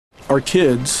Our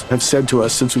kids have said to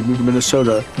us since we moved to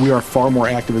Minnesota, we are far more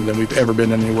active than we've ever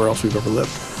been anywhere else we've ever lived.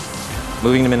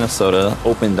 Moving to Minnesota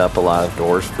opened up a lot of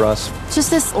doors for us. Just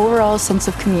this overall sense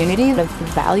of community, of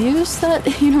values that,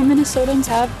 Minnesotans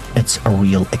have. It's a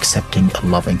real accepting,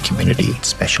 loving community,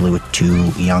 especially with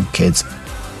 2 young kids.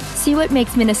 See what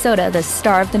makes Minnesota the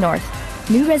star of the North.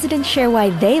 New residents share why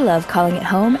they love calling it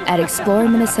home at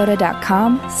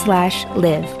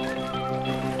exploreminnesota.com/live.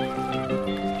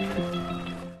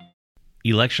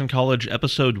 Election College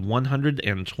episode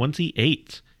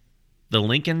 128. The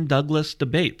Lincoln-Douglas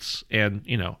debates, and,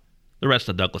 the rest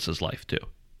of Douglas's life, too.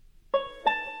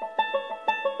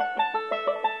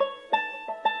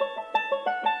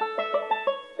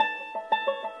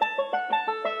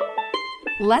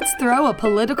 Let's throw a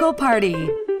political party.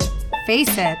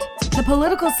 Face it, the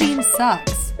political scene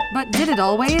sucks, but did it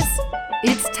always?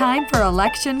 It's time for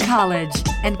Election College,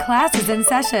 and class is in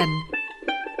session.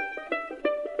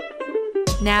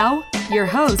 Now, your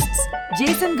hosts,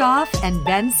 Jason Goff and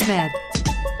Ben Smith.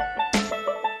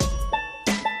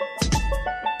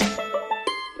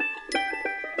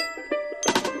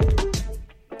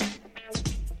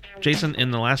 Jason, in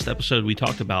the last episode, we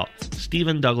talked about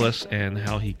Stephen Douglas and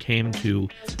how he came to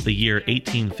the year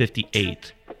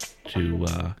 1858 to,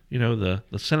 the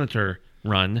senator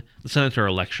run, the senator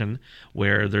election,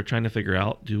 where they're trying to figure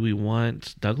out, do we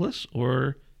want Douglas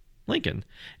or Lincoln?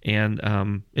 And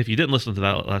if you didn't listen to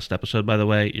that last episode, by the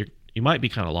way, you might be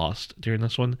kind of lost during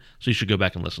this one, so you should go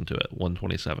back and listen to it.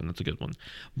 127, that's a good one.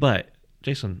 But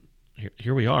Jason,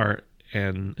 here we are,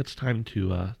 and it's time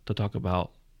to talk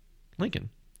about Lincoln.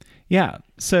 Yeah,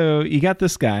 so you got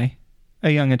this guy,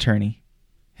 a young attorney.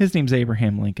 His name's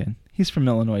Abraham Lincoln. He's from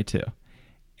Illinois too,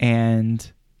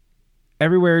 and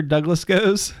everywhere Douglas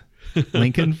goes,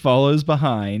 Lincoln follows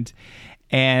behind,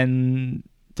 and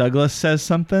Douglas says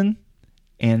something,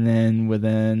 and then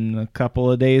within a couple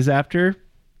of days after,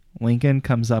 Lincoln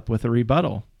comes up with a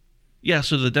rebuttal. Yeah,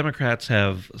 so the Democrats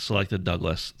have selected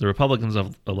Douglas. The Republicans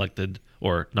have elected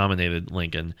or nominated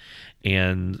Lincoln.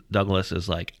 And Douglas is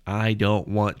like, I don't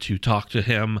want to talk to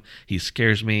him. He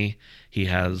scares me. He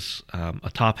has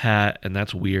a top hat, and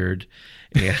that's weird.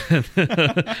 And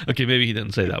okay, maybe he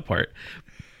didn't say that part.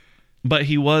 But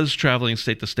he was traveling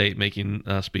state to state making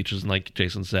speeches. And like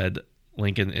Jason said,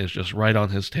 Lincoln is just right on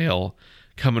his tail,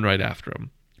 coming right after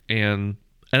him. And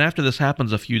after this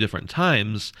happens a few different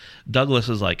times, Douglas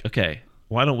is like, okay,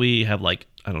 why don't we have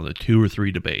 2 or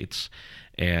 3 debates?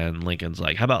 And Lincoln's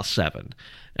like, how about 7?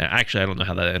 Actually, I don't know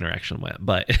how that interaction went,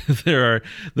 but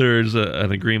there's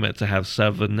an agreement to have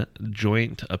 7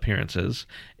 joint appearances,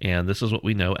 and this is what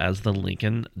we know as the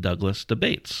Lincoln-Douglas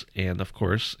debates. And of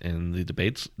course, in the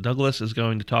debates, Douglas is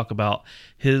going to talk about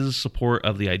his support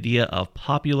of the idea of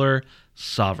popular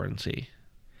sovereignty.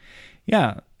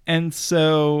 Yeah, and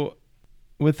so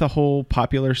with the whole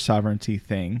popular sovereignty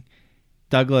thing,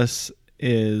 Douglas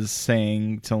is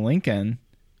saying to Lincoln,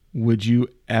 would you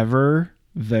ever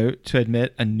vote to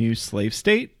admit a new slave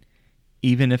state,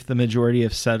 even if the majority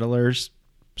of settlers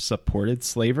supported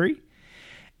slavery?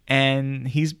 And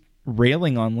he's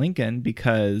railing on Lincoln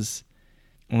because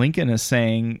Lincoln is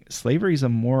saying slavery is a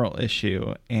moral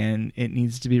issue and it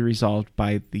needs to be resolved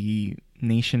by the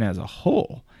nation as a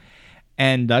whole.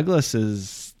 And Douglas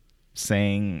is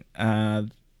saying,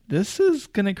 this is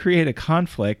going to create a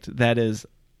conflict that is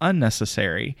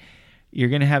unnecessary. You're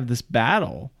going to have this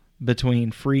battle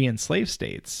between free and slave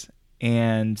states,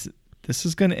 and this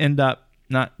is going to end up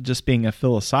not just being a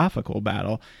philosophical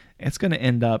battle, it's going to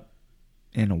end up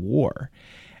in a war.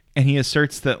 And he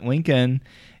asserts that Lincoln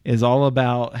is all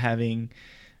about having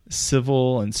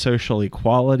civil and social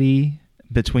equality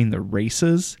between the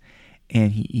races,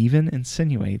 and he even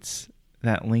insinuates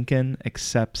that Lincoln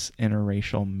accepts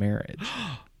interracial marriage.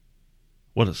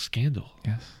 What a scandal.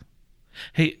 Yes.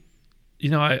 Hey,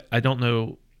 I don't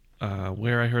know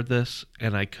where I heard this,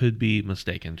 and I could be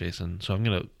mistaken, Jason. So I'm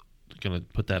gonna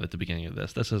put that at the beginning of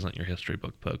this. This isn't your history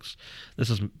book, folks. This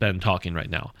is Ben talking right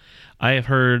now. I have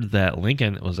heard that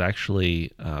Lincoln was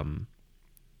actually,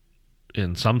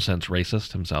 in some sense,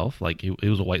 racist himself. Like he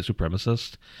was a white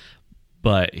supremacist,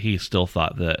 but he still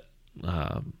thought that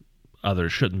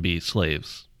others shouldn't be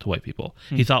slaves to white people.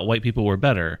 He thought white people were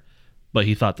better, but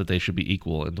he thought that they should be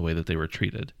equal in the way that they were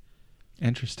treated.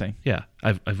 Interesting. Yeah,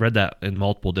 I've read that in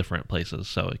multiple different places,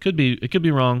 so it could be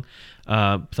wrong.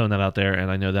 Throwing that out there, and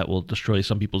I know that will destroy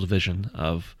some people's vision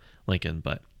of Lincoln,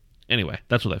 but anyway,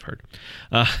 that's what I've heard.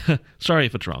 Sorry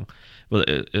if it's wrong, but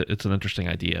it's an interesting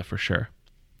idea for sure.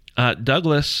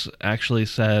 Douglas actually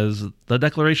says the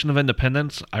Declaration of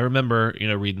Independence. I remember,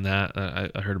 reading that.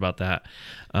 I heard about that.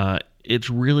 it's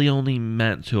really only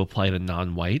meant to apply to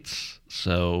non-whites.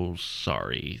 So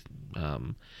sorry.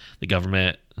 The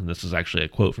government, and this is actually a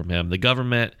quote from him, the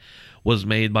government was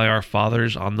made by our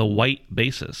fathers on the white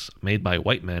basis, made by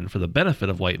white men for the benefit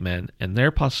of white men and their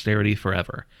posterity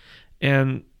forever.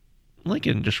 And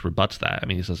Lincoln just rebuts that. I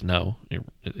mean, he says, no,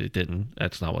 it didn't.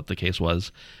 That's not what the case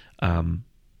was.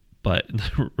 But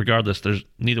regardless, there's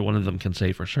neither one of them can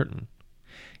say for certain.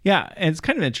 Yeah, and it's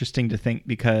kind of interesting to think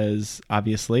because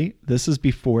obviously this is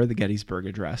before the Gettysburg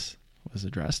Address was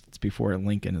addressed. It's before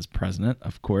Lincoln is president,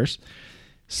 of course.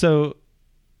 So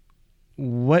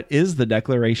what is the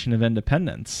Declaration of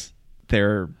Independence?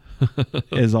 There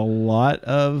is a lot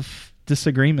of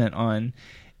disagreement on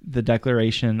the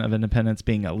Declaration of Independence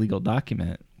being a legal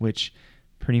document, which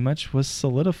pretty much was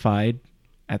solidified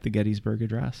at the Gettysburg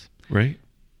Address. Right.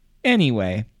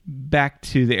 Anyway, back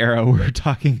to the era we're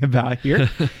talking about here.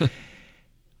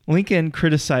 Lincoln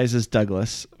criticizes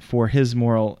Douglas for his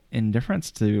moral indifference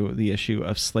to the issue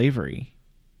of slavery.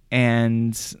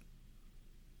 And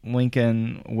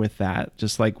Lincoln, with that,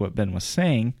 just like what Ben was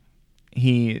saying,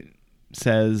 he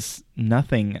says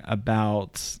nothing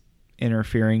about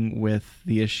interfering with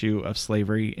the issue of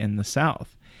slavery in the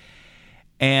South.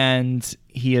 And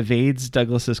he evades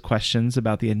Douglas's questions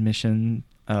about the admission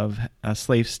of a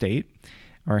slave state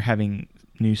or having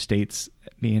new states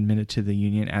being admitted to the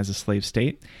Union as a slave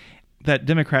state, that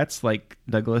Democrats like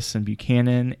Douglas and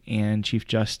Buchanan and Chief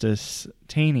Justice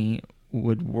Taney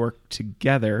would work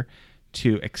together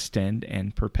to extend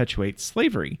and perpetuate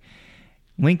slavery.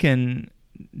 Lincoln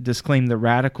disclaimed the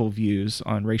radical views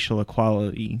on racial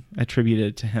equality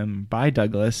attributed to him by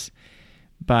Douglas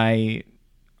by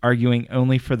arguing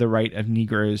only for the right of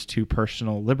Negroes to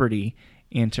personal liberty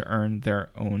and to earn their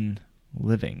own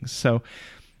livings. So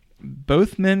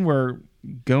both men were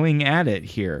going at it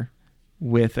here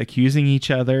with accusing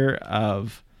each other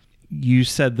of, you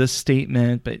said this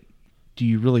statement, but do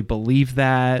you really believe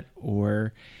that?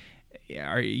 Or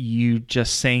are you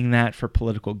just saying that for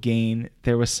political gain?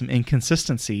 There was some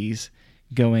inconsistencies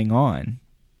going on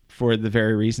for the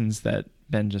very reasons that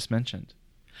Ben just mentioned.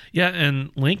 Yeah,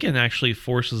 and Lincoln actually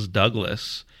forces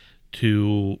Douglas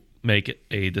to make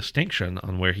a distinction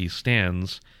on where he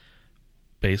stands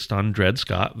based on Dred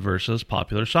Scott versus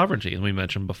popular sovereignty. And we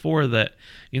mentioned before that,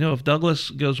 if Douglas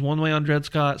goes one way on Dred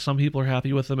Scott, some people are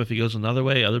happy with him. If he goes another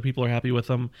way, other people are happy with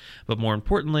him. But more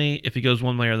importantly, if he goes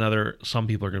one way or another, some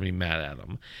people are going to be mad at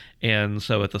him. And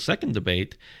so at the second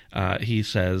debate, he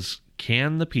says,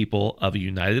 can the people of a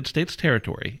United States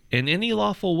territory in any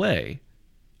lawful way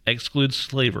exclude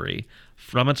slavery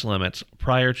from its limits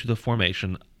prior to the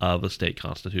formation of a state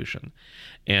constitution?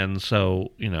 And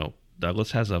so,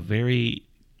 Douglas has a very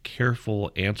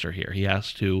careful answer here. He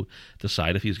has to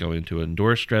decide if he's going to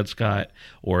endorse Dred Scott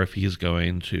or if he's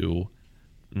going to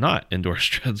not endorse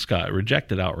Dred Scott,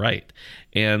 reject it outright.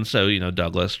 And so,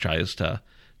 Douglas tries to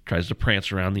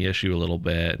prance around the issue a little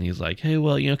bit, and he's like, hey,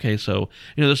 well, okay, so,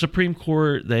 the Supreme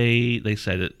Court, they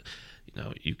said it,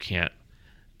 you can't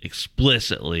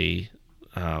explicitly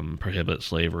prohibit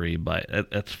slavery, but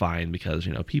that's fine because,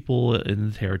 people in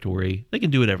the territory, they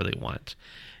can do whatever they want.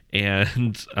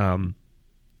 And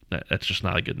that's just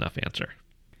not a good enough answer.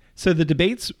 So the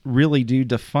debates really do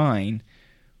define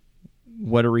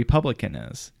what a Republican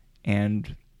is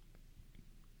and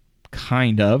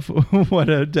kind of what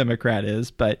a Democrat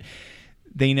is, but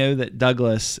they know that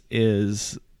Douglas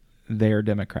is their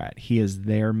Democrat. He is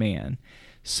their man.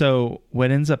 So what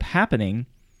ends up happening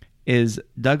is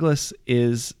Douglas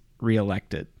is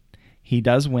reelected. He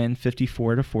does win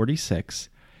 54-46.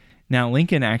 Now,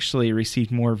 Lincoln actually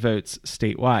received more votes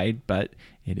statewide, but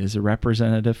it is a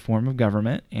representative form of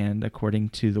government, and according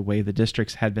to the way the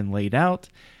districts had been laid out,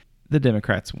 the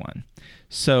Democrats won.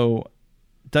 So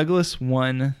Douglas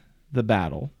won the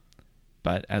battle,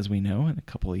 but as we know, in a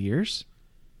couple of years,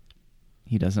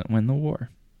 he doesn't win the war.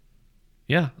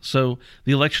 Yeah, so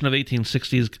the election of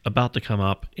 1860 is about to come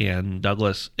up, and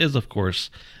Douglas is, of course,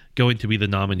 going to be the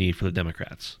nominee for the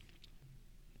Democrats.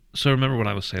 So remember what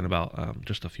I was saying about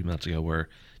just a few minutes ago where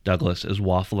Douglas is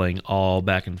waffling all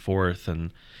back and forth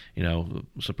and, the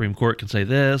Supreme Court can say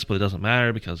this, but it doesn't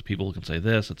matter because people can say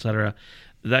this, etc.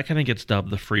 That kind of gets dubbed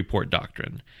the Freeport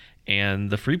Doctrine. And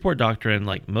the Freeport Doctrine,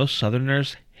 like most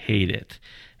Southerners, hate it.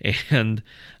 And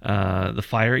the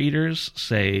fire eaters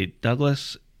say,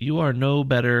 Douglas, you are no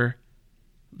better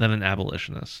than an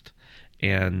abolitionist.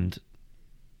 And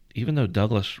even though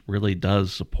Douglas really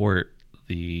does support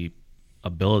the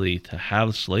ability to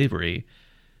have slavery,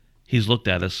 he's looked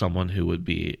at as someone who would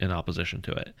be in opposition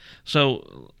to it.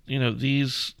 So,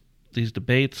 these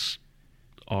debates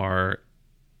are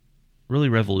really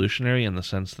revolutionary in the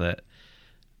sense that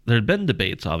there had been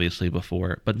debates, obviously,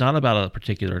 before, but not about a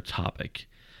particular topic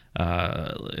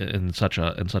in such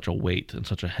a weight, in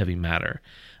such a heavy matter.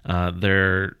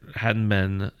 There hadn't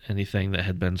been anything that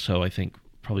had been so, I think,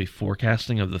 probably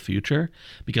forecasting of the future,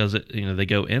 because they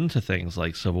go into things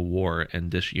like civil war and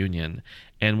disunion,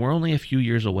 and we're only a few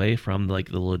years away from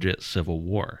like the legit civil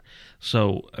war.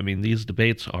 So I mean, these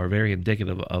debates are very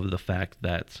indicative of the fact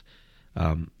that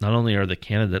not only are the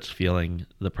candidates feeling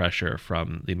the pressure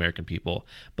from the American people,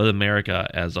 but America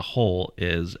as a whole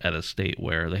is at a state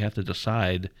where they have to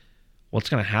decide what's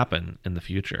going to happen in the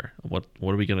future. What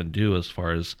are we going to do as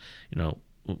far as,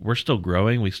 we're still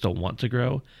growing, we still want to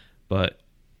grow, but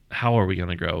how are we going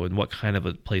to grow, and what kind of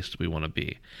a place do we want to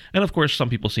be? And of course, some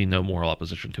people see no moral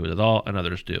opposition to it at all, and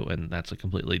others do, and that's a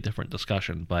completely different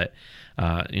discussion. But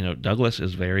Douglas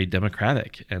is very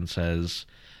democratic and says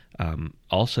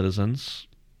all citizens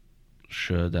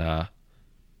should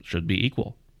be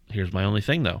equal. Here's my only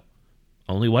thing, though: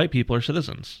 only white people are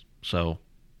citizens, so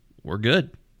we're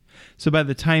good. So by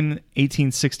the time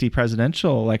 1860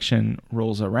 presidential election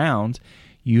rolls around,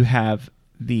 you have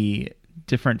the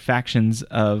different factions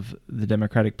of the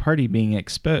Democratic Party being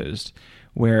exposed,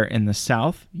 where in the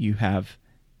South you have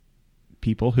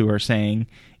people who are saying,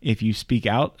 if you speak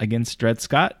out against Dred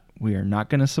Scott, we are not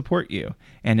going to support you.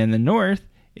 And in the North,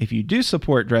 if you do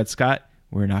support Dred Scott,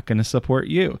 we're not going to support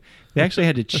you. They actually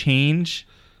had to change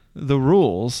the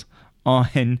rules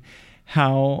on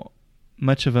how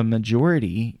much of a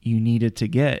majority you needed to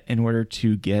get in order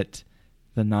to get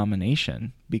the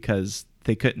nomination, because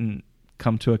they couldn't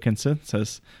come to a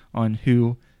consensus on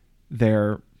who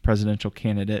their presidential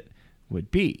candidate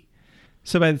would be.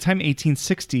 So by the time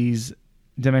 1860's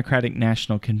Democratic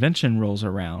National Convention rolls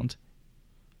around,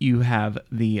 you have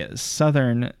the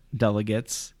Southern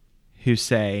delegates who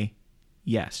say,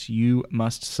 yes, you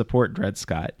must support Dred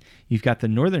Scott. You've got the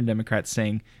Northern Democrats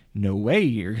saying, no way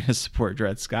you're going to support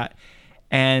Dred Scott.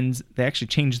 And they actually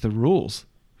changed the rules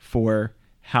for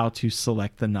how to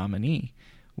select the nominee.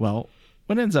 Well,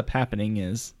 what ends up happening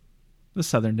is the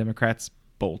Southern Democrats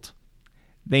bolt.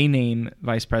 They name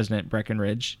Vice President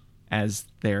Breckinridge as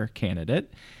their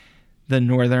candidate. The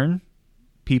Northern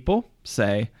people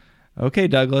say, okay,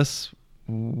 Douglas,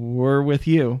 we're with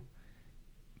you.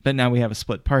 But now we have a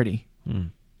split party.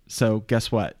 So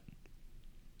guess what?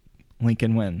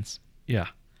 Lincoln wins. Yeah.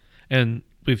 And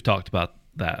we've talked about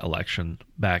that election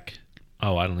back,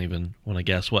 I don't even want to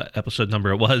guess what episode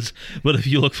number it was, but if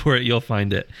you look for it, you'll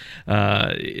find it.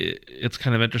 It's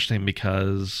kind of interesting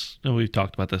because we've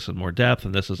talked about this in more depth,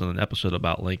 and this isn't an episode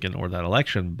about Lincoln or that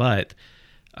election, but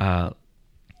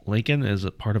Lincoln is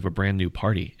a part of a brand new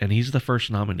party, and he's the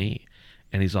first nominee,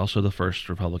 and he's also the first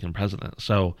Republican president.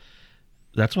 So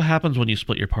that's what happens when you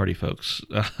split your party, folks.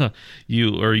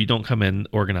 You don't come in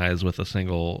organized with a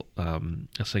single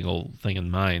thing in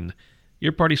mind.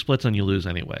 Your party splits and you lose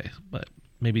anyway, but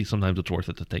maybe sometimes it's worth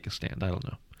it to take a stand. I don't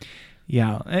know.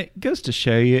 Yeah, it goes to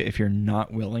show you, if you're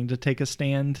not willing to take a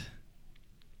stand,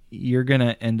 you're going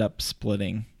to end up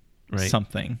splitting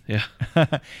something. Yeah.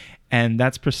 And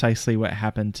that's precisely what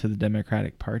happened to the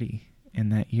Democratic Party in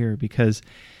that year, because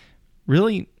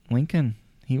really Lincoln,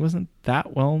 he wasn't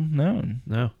that well known.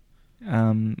 No.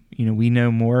 We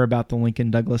know more about the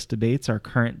Lincoln-Douglas debates. Our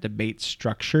current debate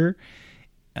structure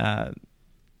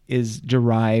is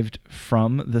derived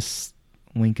from the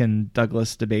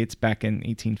Lincoln-Douglas debates back in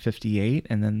 1858,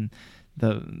 and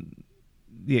then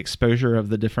the exposure of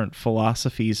the different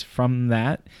philosophies from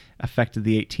that affected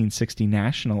the 1860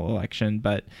 national election.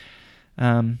 But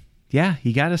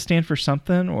you got to stand for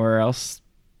something, or else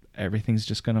everything's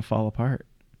just going to fall apart.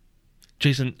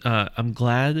 Jason, I'm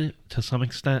glad to some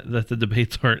extent that the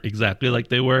debates aren't exactly like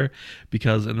they were,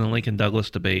 because in the Lincoln-Douglas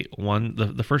debate,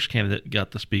 the first candidate got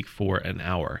to speak for an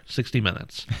hour, 60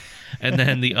 minutes. And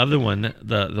then the other one,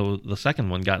 the second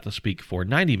one, got to speak for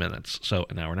 90 minutes, so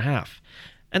an hour and a half.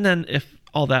 And then if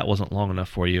all that wasn't long enough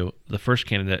for you, the first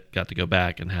candidate got to go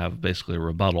back and have basically a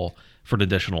rebuttal for an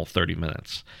additional 30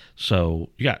 minutes. So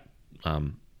you got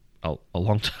a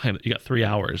long time. You got 3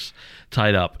 hours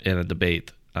tied up in a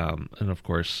debate. And of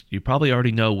course, you probably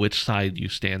already know which side you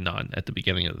stand on at the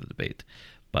beginning of the debate,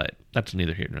 but that's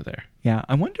neither here nor there. Yeah,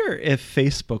 I wonder if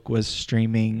Facebook was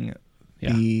streaming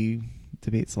the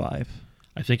debates live.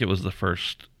 I think it was the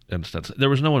first instance. There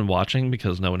was no one watching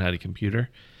because no one had a computer,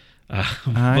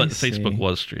 but Facebook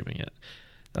was streaming it.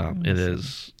 It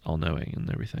is all-knowing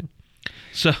and everything.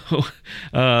 So,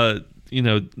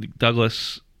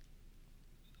 Douglas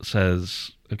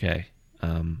says, okay,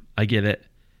 I get it.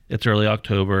 It's early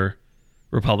October.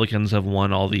 Republicans have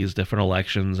won all these different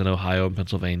elections in Ohio and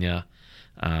Pennsylvania.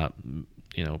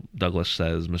 Douglas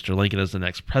says, Mr. Lincoln is the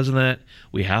next president.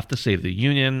 We have to save the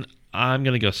Union. I'm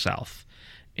going to go south.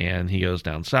 And he goes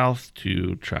down south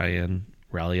to try and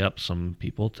rally up some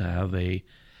people to have a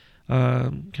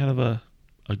kind of a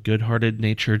good-hearted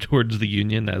nature towards the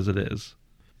Union as it is.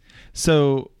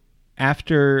 So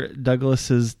after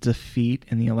Douglas's defeat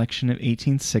in the election of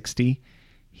 1860,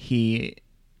 he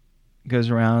goes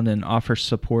around and offers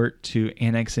support to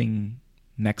annexing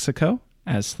Mexico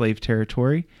as slave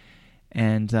territory.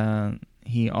 And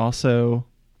he also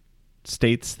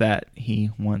states that he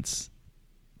wants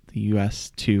the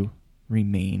U.S. to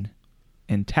remain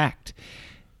intact.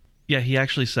 Yeah, he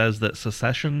actually says that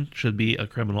secession should be a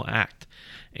criminal act.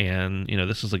 And,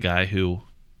 this is a guy who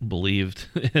believed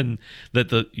in that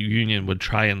the Union would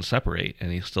try and separate,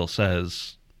 and he still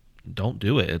says, don't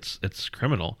do it. It's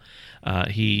criminal.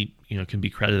 He, can be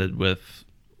credited with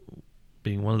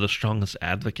being one of the strongest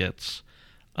advocates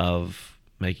of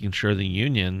making sure the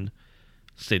Union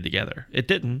stayed together. It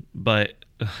didn't, but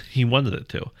he wanted it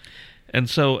to. And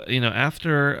so,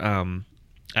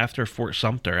 after Fort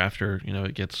Sumter, after,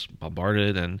 it gets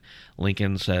bombarded and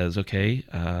Lincoln says, okay,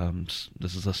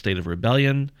 this is a state of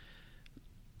rebellion,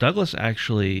 Douglas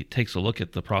actually takes a look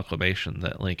at the proclamation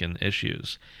that Lincoln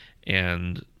issues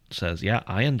and says, yeah,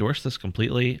 I endorse this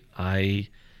completely. I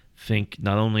think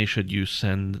not only should you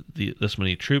send this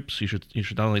many troops, you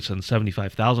should not only send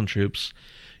 75,000 troops,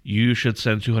 you should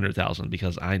send 200,000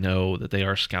 because I know that they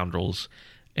are scoundrels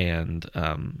and,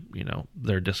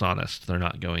 they're dishonest. They're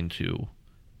not going to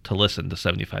listen to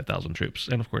 75,000 troops.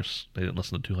 And of course, they didn't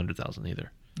listen to 200,000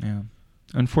 either. Yeah.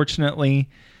 Unfortunately,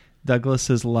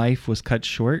 Douglas's life was cut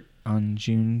short on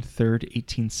June 3rd,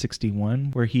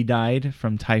 1861, where he died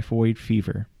from typhoid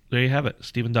fever. There you have it.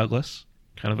 Stephen Douglas,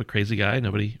 kind of a crazy guy.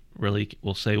 Nobody really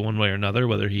will say one way or another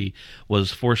whether he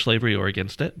was for slavery or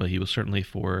against it, but he was certainly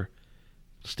for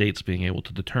states being able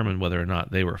to determine whether or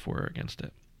not they were for or against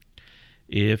it.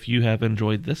 If you have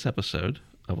enjoyed this episode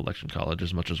of Election College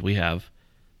as much as we have,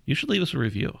 you should leave us a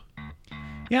review.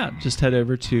 Yeah, just head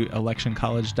over to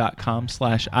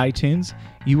electioncollege.com/iTunes.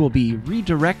 You will be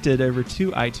redirected over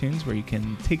to iTunes where you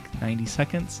can take 90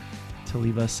 seconds to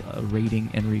leave us a rating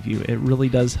and review. It really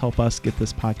does help us get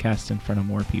this podcast in front of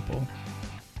more people.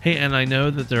 Hey, and I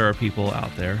know that there are people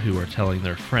out there who are telling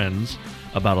their friends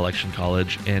about Election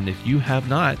College, and if you have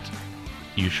not,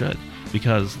 you should,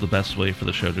 because the best way for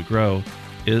the show to grow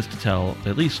is to tell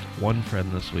at least one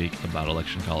friend this week about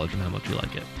Election College and how much you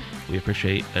like it. We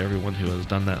appreciate everyone who has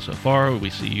done that so far. We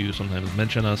see you sometimes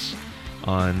mention us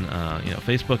on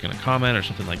Facebook in a comment or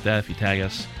something like that if you tag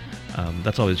us.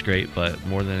 That's always great, but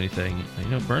more than anything,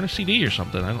 burn a CD or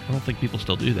something. I don't think people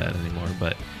still do that anymore,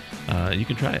 but you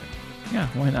can try it. Yeah,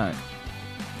 why not?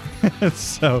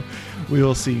 So we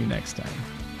will see you next time.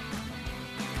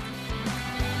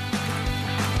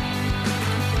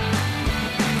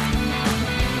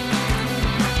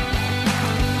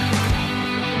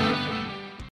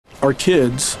 Our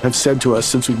kids have said to us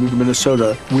since we moved to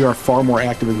Minnesota, we are far more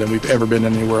active than we've ever been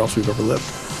anywhere else we've ever lived.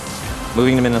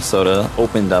 Moving to Minnesota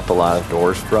opened up a lot of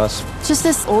doors for us. Just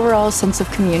this overall sense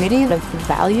of community, of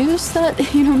values that,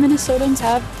 Minnesotans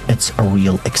have. It's a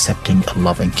real accepting,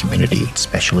 loving community,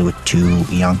 especially with 2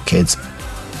 young kids.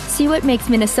 See what makes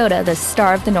Minnesota the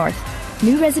star of the North.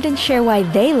 New residents share why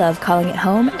they love calling it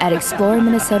home at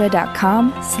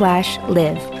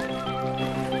exploreminnesota.com/live.